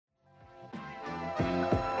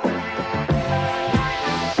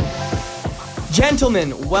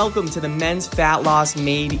Gentlemen, welcome to the Men's Fat Loss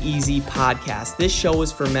Made Easy podcast. This show is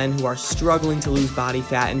for men who are struggling to lose body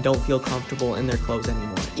fat and don't feel comfortable in their clothes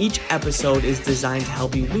anymore. Each episode is designed to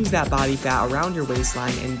help you lose that body fat around your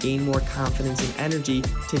waistline and gain more confidence and energy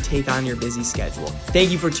to take on your busy schedule.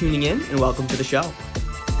 Thank you for tuning in and welcome to the show.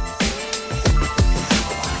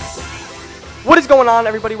 What is going on,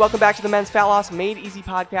 everybody? Welcome back to the Men's Fat Loss Made Easy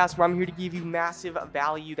podcast, where I'm here to give you massive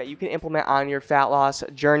value that you can implement on your fat loss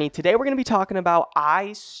journey. Today, we're going to be talking about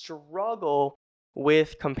I struggle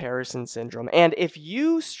with comparison syndrome. And if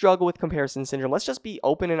you struggle with comparison syndrome, let's just be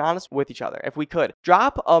open and honest with each other. If we could,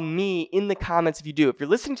 drop a me in the comments if you do. If you're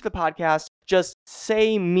listening to the podcast, just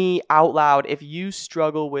say me out loud if you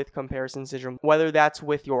struggle with comparison syndrome, whether that's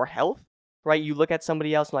with your health, right? You look at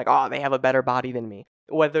somebody else and like, oh, they have a better body than me.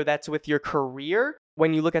 Whether that's with your career,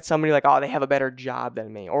 when you look at somebody like, oh, they have a better job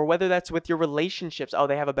than me. Or whether that's with your relationships, oh,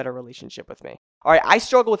 they have a better relationship with me. All right, I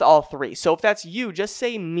struggle with all three. So if that's you, just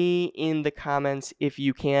say me in the comments if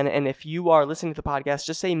you can. And if you are listening to the podcast,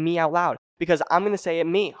 just say me out loud. Because I'm going to say it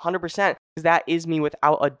me, 100%. Because that is me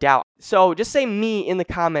without a doubt. So just say me in the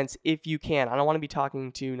comments if you can. I don't want to be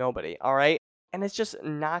talking to nobody, all right? And it's just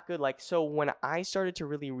not good. Like, so when I started to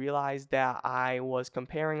really realize that I was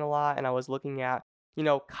comparing a lot and I was looking at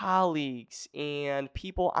colleagues and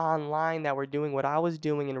people online that were doing what I was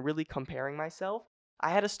doing and really comparing myself, I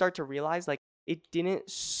had to start to realize like it didn't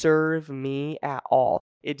serve me at all.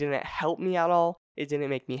 It didn't help me at all. It didn't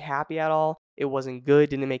make me happy at all. It wasn't good,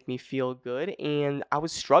 didn't make me feel good, and I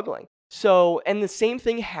was struggling. So, and the same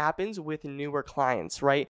thing happens with newer clients,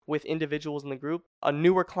 right? With individuals in the group, a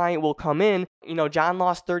newer client will come in, John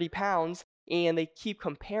lost 30 pounds, and they keep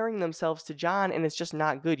comparing themselves to John, and it's just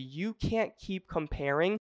not good. You can't keep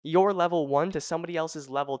comparing your level 1 to somebody else's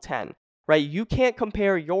level 10, right? You can't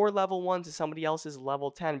compare your level 1 to somebody else's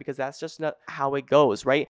level 10 because that's just not how it goes,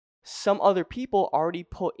 right? Some other people already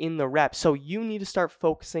put in the reps, so you need to start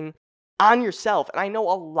focusing on yourself. And I know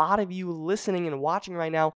a lot of you listening and watching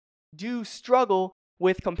right now do struggle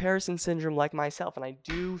with comparison syndrome like myself, and I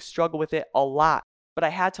do struggle with it a lot. But I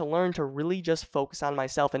had to learn to really just focus on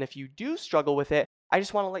myself. And if you do struggle with it, I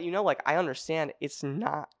just want to let you know, like, I understand it's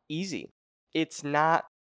not easy. It's not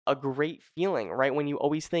a great feeling, right? When you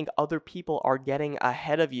always think other people are getting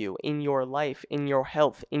ahead of you in your life, in your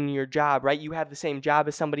health, in your job, right? You have the same job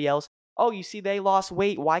as somebody else. Oh, you see they lost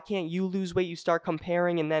weight. Why can't you lose weight? You start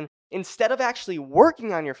comparing. And then instead of actually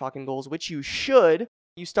working on your fucking goals, which you should,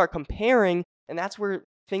 you start comparing. And that's where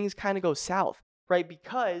things kind of go south. Right?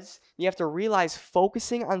 Because you have to realize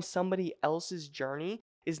focusing on somebody else's journey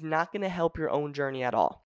is not going to help your own journey at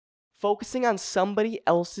all. Focusing on somebody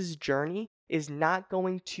else's journey is not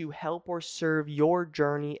going to help or serve your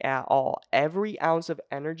journey at all. Every ounce of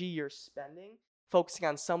energy you're spending focusing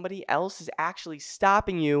on somebody else is actually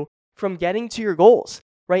stopping you from getting to your goals,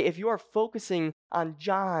 right? If you are focusing on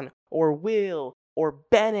John or Will or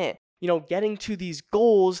Bennett, getting to these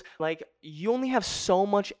goals, like you only have so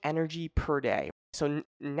much energy per day. So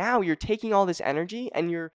now you're taking all this energy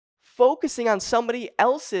and you're focusing on somebody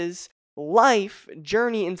else's life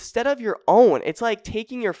journey instead of your own. It's like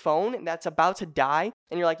taking your phone that's about to die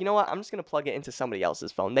and you're like, you know what? I'm just going to plug it into somebody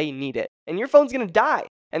else's phone. They need it. And your phone's going to die.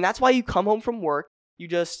 And that's why you come home from work, you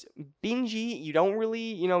just binge eat. You don't really,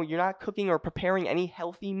 you're not cooking or preparing any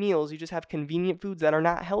healthy meals. You just have convenient foods that are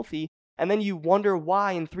not healthy. And then you wonder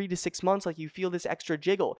why in 3 to 6 months, like you feel this extra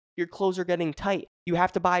jiggle. Your clothes are getting tight. You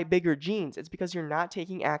have to buy bigger jeans. It's because you're not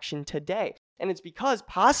taking action today. And it's because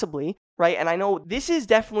possibly, right? And I know this is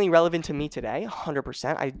definitely relevant to me today,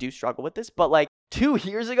 100%. I do struggle with this. But like 2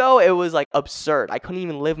 years ago, it was like absurd. I couldn't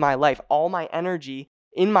even live my life. All my energy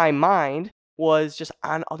in my mind was just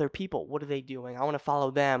on other people. What are they doing? I want to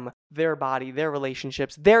follow them, their body, their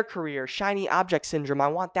relationships, their career, shiny object syndrome. I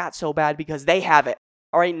want that so bad because they have it.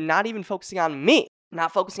 All right, not even focusing on me,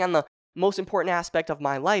 not focusing on the most important aspect of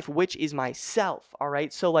my life, which is myself. All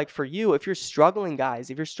right, so like for you, if you're struggling, guys,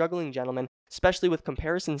 if you're struggling, gentlemen, especially with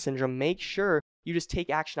comparison syndrome, make sure you just take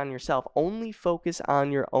action on yourself. Only focus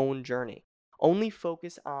on your own journey. Only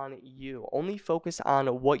focus on you. Only focus on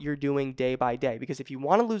what you're doing day by day. Because if you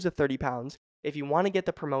want to lose the 30 pounds, if you want to get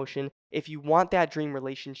the promotion, if you want that dream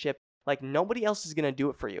relationship, like nobody else is going to do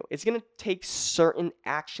it for you. It's going to take certain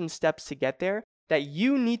action steps to get there that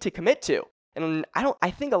you need to commit to. And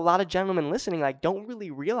I think a lot of gentlemen listening like don't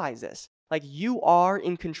really realize this. Like you are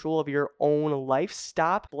in control of your own life.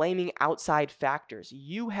 Stop blaming outside factors.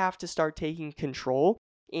 You have to start taking control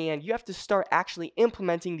and you have to start actually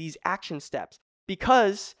implementing these action steps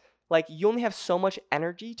because like you only have so much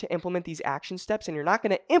energy to implement these action steps and you're not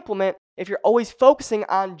going to implement if you're always focusing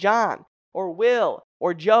on John. or Will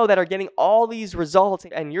or Joe that are getting all these results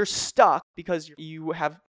and you're stuck because you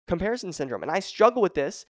have comparison syndrome. And I struggle with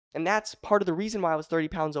this. And that's part of the reason why I was 30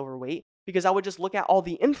 pounds overweight, because I would just look at all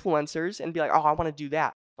the influencers and be like, oh, I want to do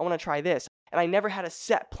that. I want to try this. And I never had a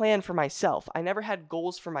set plan for myself. I never had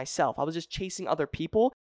goals for myself. I was just chasing other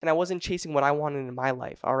people and I wasn't chasing what I wanted in my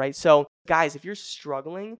life. All right. So guys, if you're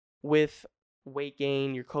struggling with weight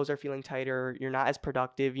gain, your clothes are feeling tighter, you're not as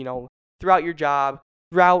productive, throughout your job,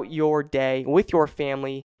 throughout your day, with your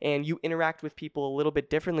family, and you interact with people a little bit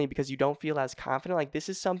differently because you don't feel as confident, like this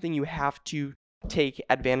is something you have to take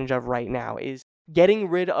advantage of right now, is getting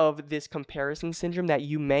rid of this comparison syndrome that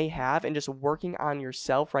you may have and just working on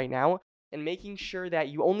yourself right now and making sure that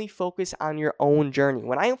you only focus on your own journey.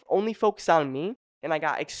 When I only focus on me and I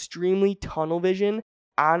got extremely tunnel vision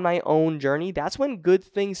on my own journey, that's when good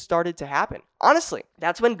things started to happen. Honestly,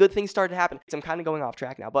 that's when good things started to happen. I'm kind of going off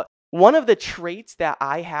track now, but one of the traits that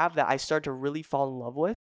I have that I start to really fall in love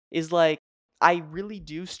with is like, I really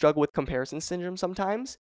do struggle with comparison syndrome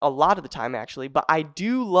sometimes, a lot of the time actually, but I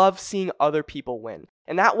do love seeing other people win.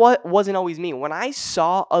 And that wasn't always me. When I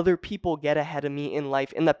saw other people get ahead of me in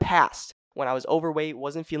life in the past, when I was overweight,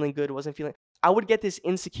 wasn't feeling good, I would get this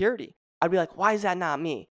insecurity. I'd be like, why is that not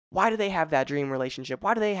me? Why do they have that dream relationship?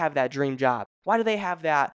 Why do they have that dream job? Why do they have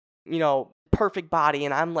that, perfect body?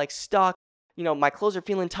 And I'm like stuck. My clothes are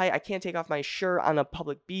feeling tight. I can't take off my shirt on a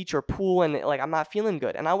public beach or pool and like I'm not feeling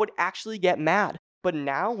good. And I would actually get mad. But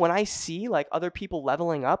now when I see like other people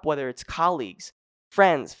leveling up, whether it's colleagues,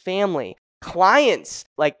 friends, family, clients,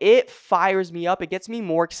 like it fires me up. It gets me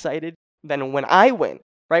more excited than when I win,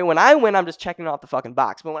 right? When I win, I'm just checking off the fucking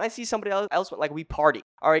box. But when I see somebody else, like we party,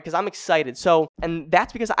 all right, because I'm excited. So, and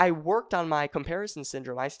that's because I worked on my comparison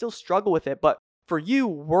syndrome. I still struggle with it, but for you,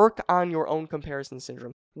 work on your own comparison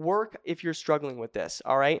syndrome. Work if you're struggling with this,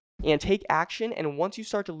 all right? And take action. And once you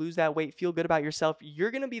start to lose that weight, feel good about yourself,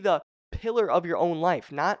 you're going to be the pillar of your own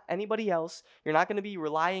life, not anybody else. You're not going to be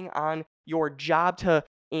relying on your job to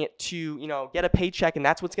get a paycheck, and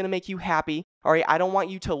that's what's going to make you happy, all right? I don't want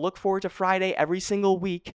you to look forward to Friday every single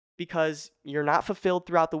week because you're not fulfilled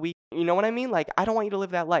throughout the week. You know what I mean? Like, I don't want you to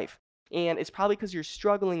live that life. And it's probably because you're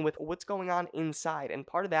struggling with what's going on inside. And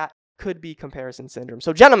part of that could be comparison syndrome.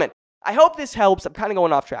 So gentlemen, I hope this helps. I'm kind of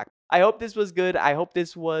going off track. I hope this was good. I hope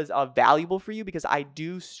this was valuable for you because I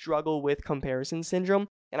do struggle with comparison syndrome.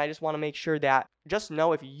 And I just want to make sure that just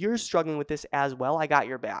know if you're struggling with this as well, I got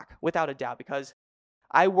your back without a doubt because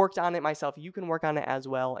I worked on it myself. You can work on it as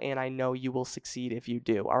well. And I know you will succeed if you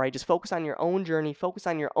do. All right. Just focus on your own journey. Focus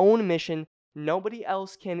on your own mission. Nobody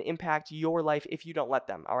else can impact your life if you don't let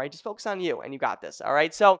them. All right. Just focus on you and you got this. All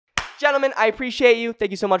right. So gentlemen, I appreciate you.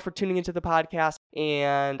 Thank you so much for tuning into the podcast.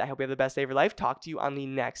 And I hope you have the best day of your life. Talk to you on the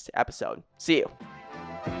next episode. See you.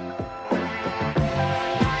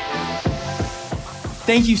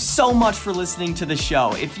 Thank you so much for listening to the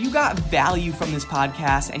show. If you got value from this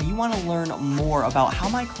podcast and you want to learn more about how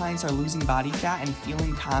my clients are losing body fat and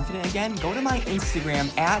feeling confident again, go to my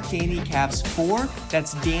Instagram at DannyCavs4.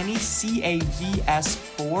 That's Danny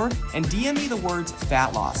CAVS4 and DM me the words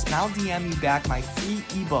fat loss. And I'll DM you back my free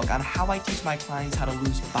ebook on how I teach my clients how to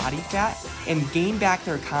lose body fat and gain back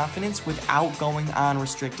their confidence without going on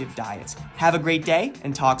restrictive diets. Have a great day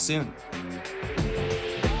and talk soon.